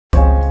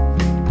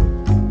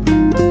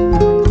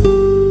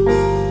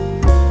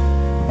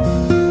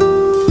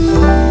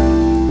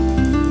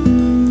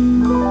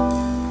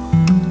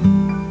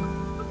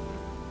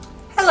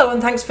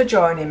thanks for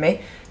joining me.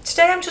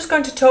 Today I'm just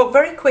going to talk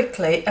very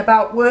quickly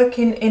about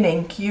working in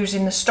ink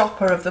using the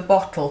stopper of the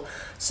bottle.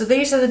 So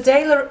these are the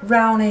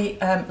Rowney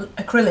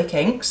Acrylic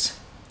inks.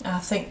 I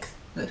think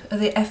the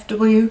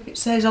FW, it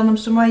says on them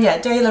somewhere. Yeah,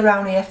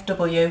 Rowney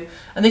FW,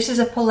 and this is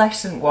a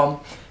pearlescent one.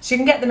 So you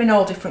can get them in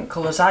all different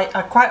colours. I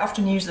quite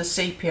often use the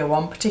sepia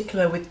one,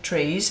 particularly with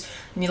trees,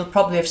 and you'll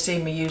probably have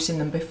seen me using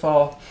them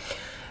before.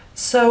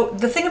 So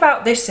the thing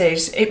about this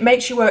is it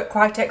makes you work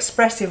quite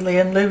expressively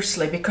and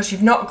loosely because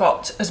you've not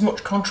got as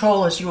much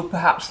control as you would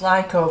perhaps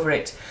like over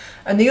it.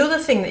 And the other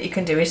thing that you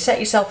can do is set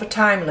yourself a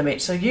time limit.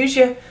 So use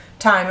your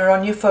timer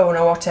on your phone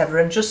or whatever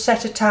and just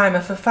set a timer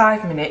for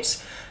 5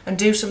 minutes and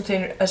do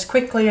something as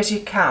quickly as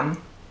you can,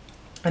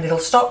 and it'll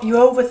stop you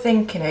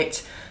overthinking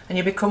it and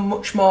you become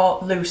much more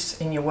loose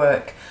in your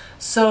work.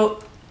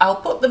 So I'll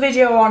put the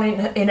video on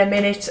in a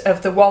minute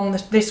of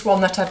this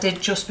one that I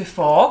did just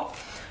before.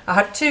 I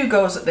had 2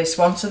 goes at this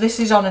one, so this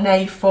is on an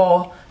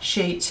A4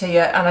 sheet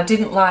here, and I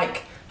didn't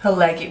like her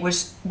leg, it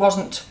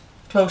wasn't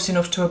close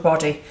enough to her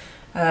body.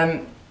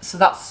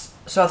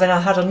 So then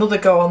I had another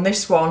go on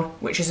this one,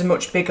 which is a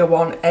much bigger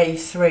one,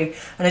 A3,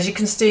 and as you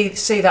can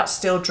see that's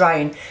still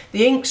drying.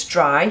 The ink's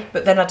dry,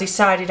 but then I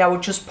decided I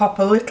would just pop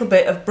a little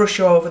bit of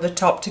Brusho over the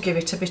top to give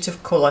it a bit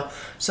of colour,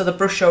 so the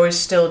Brusho is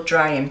still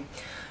drying.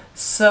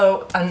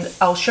 So, and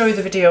I'll show you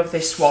the video of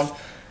this one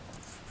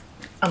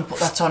and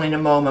put that on in a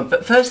moment,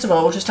 but first of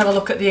all we'll just have a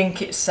look at the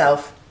ink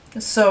itself.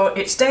 So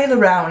it's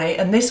Rowney,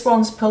 and this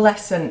one's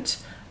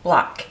Pearlescent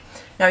black.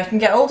 Now you can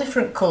get all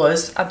different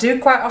colours. I do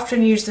quite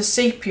often use the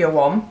sepia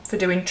one for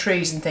doing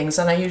trees and things,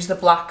 and I use the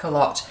black a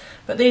lot,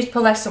 but these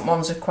pearlescent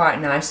ones are quite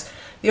nice.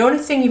 The only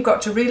thing you've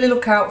got to really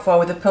look out for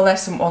with the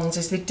pearlescent ones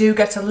is they do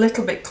get a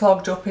little bit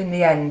clogged up in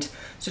the end,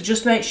 so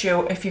just make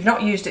sure if you've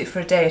not used it for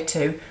a day or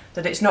two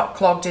that it's not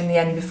clogged in the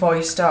end before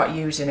you start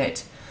using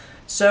it.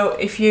 So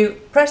if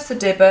you press the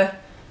dibber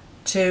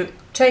to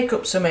take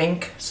up some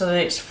ink so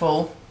that it's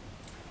full,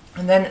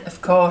 and then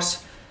of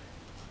course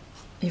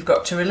you've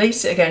got to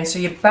release it again, so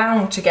you're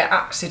bound to get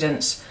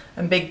accidents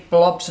and big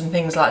blobs and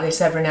things like this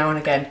every now and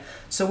again.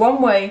 So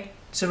one way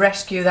to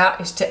rescue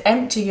that is to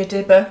empty your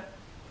dibber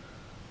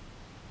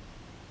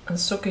and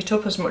suck it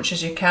up as much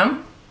as you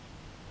can,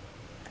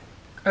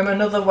 and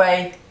another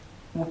way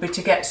would be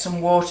to get some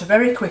water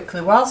very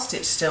quickly whilst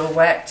it's still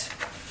wet,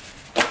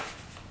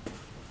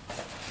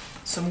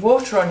 some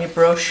water on your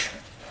brush,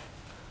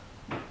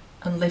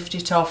 and lift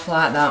it off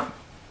like that.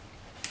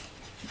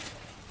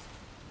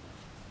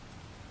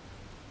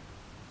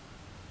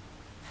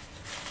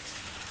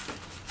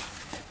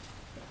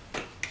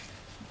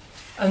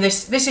 And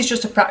this is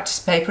just a practice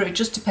paper. It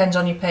just depends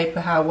on your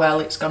paper how well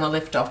it's going to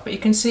lift off, but you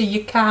can see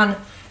you can,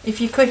 if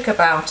you're quick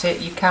about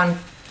it, you can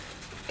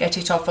get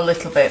it off a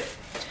little bit.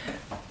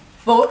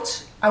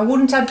 But I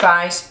wouldn't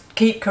advise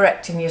keep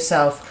correcting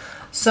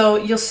yourself. So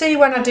you'll see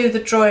when I do the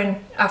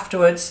drawing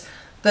afterwards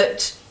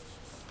that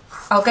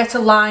I'll get a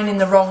line in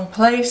the wrong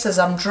place as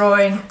I'm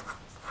drawing,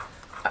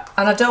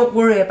 and I don't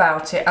worry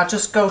about it. I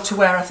just go to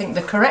where I think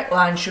the correct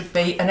line should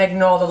be and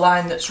ignore the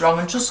line that's wrong,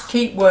 and just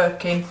keep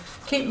working,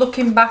 keep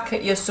looking back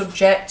at your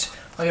subject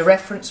or your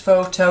reference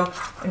photo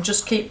and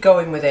just keep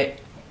going with it.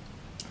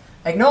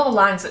 Ignore the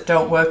lines that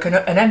don't work and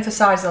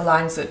emphasize the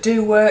lines that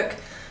do work,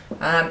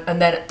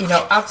 and then, you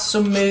know, add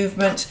some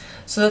movement.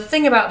 So the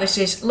thing about this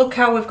is, look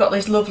how we've got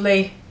these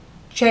lovely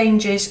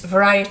changes,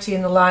 variety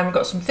in the line. We've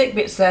got some thick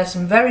bits there,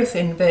 some very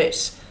thin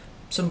bits,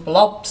 some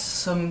blobs,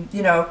 some,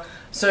 you know,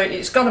 so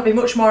it's going to be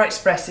much more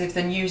expressive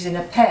than using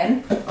a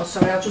pen. Oh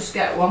sorry, I'll just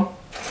get one.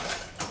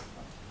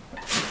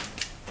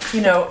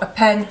 You know, a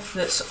pen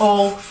that's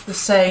all the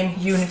same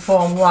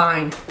uniform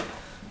line.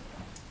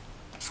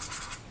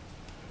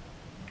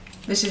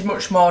 This is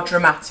much more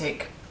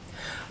dramatic.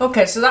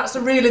 Okay, so that's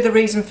really the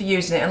reason for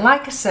using it, and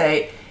like I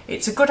say,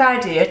 it's a good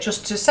idea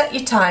just to set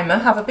your timer,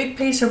 have a big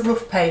piece of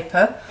rough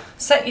paper,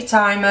 set your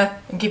timer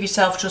and give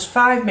yourself just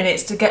 5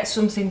 minutes to get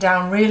something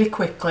down really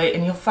quickly,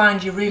 and you'll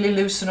find you really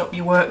loosen up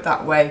your work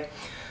that way.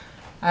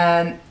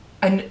 And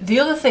the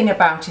other thing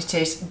about it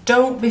is,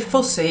 don't be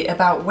fussy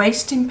about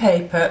wasting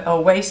paper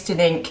or wasting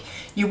ink.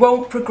 You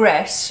won't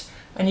progress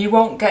and you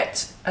won't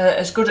get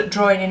as good at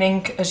drawing in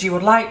ink as you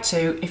would like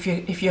to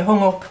if you're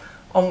hung up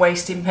on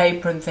wasting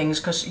paper and things,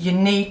 because you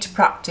need to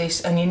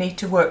practice and you need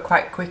to work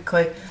quite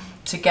quickly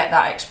to get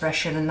that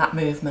expression and that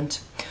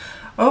movement.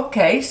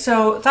 Okay,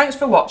 so thanks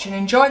for watching.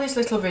 Enjoy this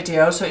little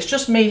video. So it's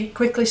just me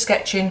quickly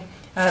sketching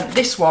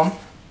this one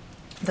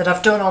that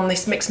I've done on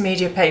this mixed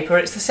media paper.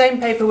 It's the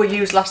same paper we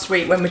used last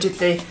week when we did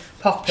the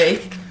poppy.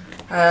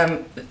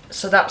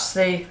 So that's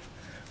the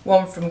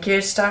one from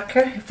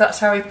Gearstacker, if that's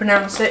how you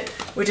pronounce it.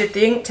 We did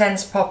the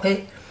Inktense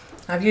poppy.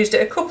 I've used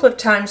it a couple of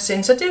times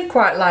since. I do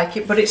quite like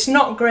it, but it's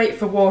not great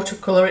for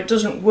watercolour. It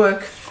doesn't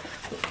work,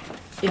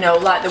 you know,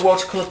 like the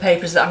watercolour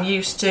papers that I'm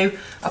used to.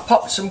 I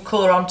popped some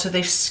colour onto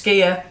this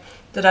skier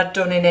that I'd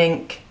done in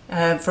ink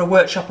for a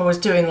workshop I was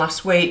doing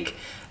last week,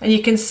 and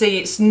you can see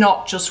it's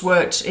not just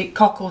worked, it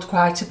cockled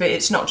quite a bit.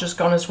 It's not just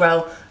gone as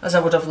well as I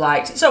would have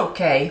liked. It's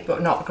okay,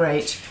 but not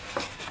great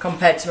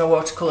compared to my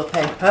watercolour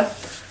paper.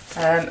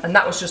 and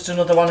that was just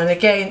another one, and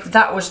again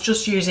that was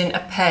just using a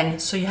pen,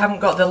 so you haven't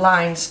got the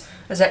lines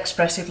as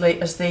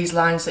expressively as these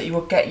lines that you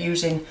would get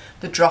using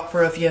the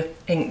dropper of your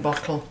ink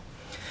bottle.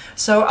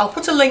 So I'll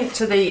put a link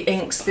to the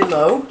inks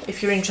below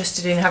if you're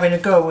interested in having a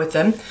go with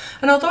them.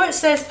 And although it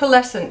says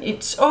pearlescent,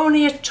 it's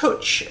only a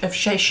touch of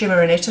shea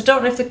shimmer in it. I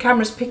don't know if the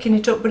camera's picking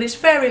it up, but it's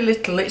very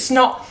little. It's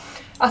not,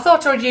 I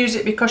thought I would use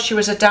it because she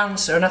was a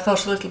dancer and I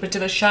thought a little bit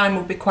of a shine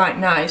would be quite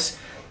nice.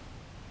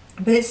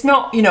 But it's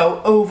not, you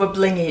know, over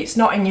blingy, it's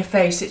not in your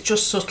face, it's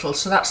just subtle,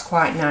 so that's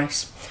quite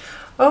nice.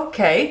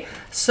 Okay,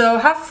 so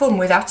have fun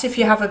with that if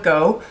you have a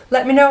go.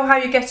 Let me know how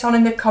you get on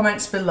in the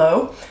comments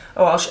below.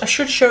 Oh, I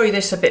should show you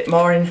this a bit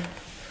more and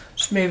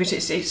just move it.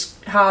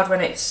 It's hard when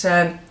it's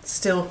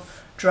still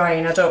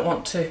drying. I don't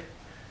want to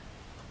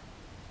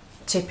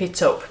tip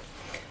it up.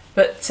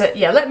 But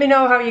yeah, let me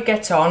know how you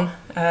get on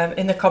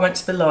in the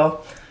comments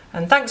below.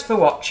 And thanks for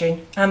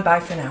watching, and bye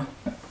for now.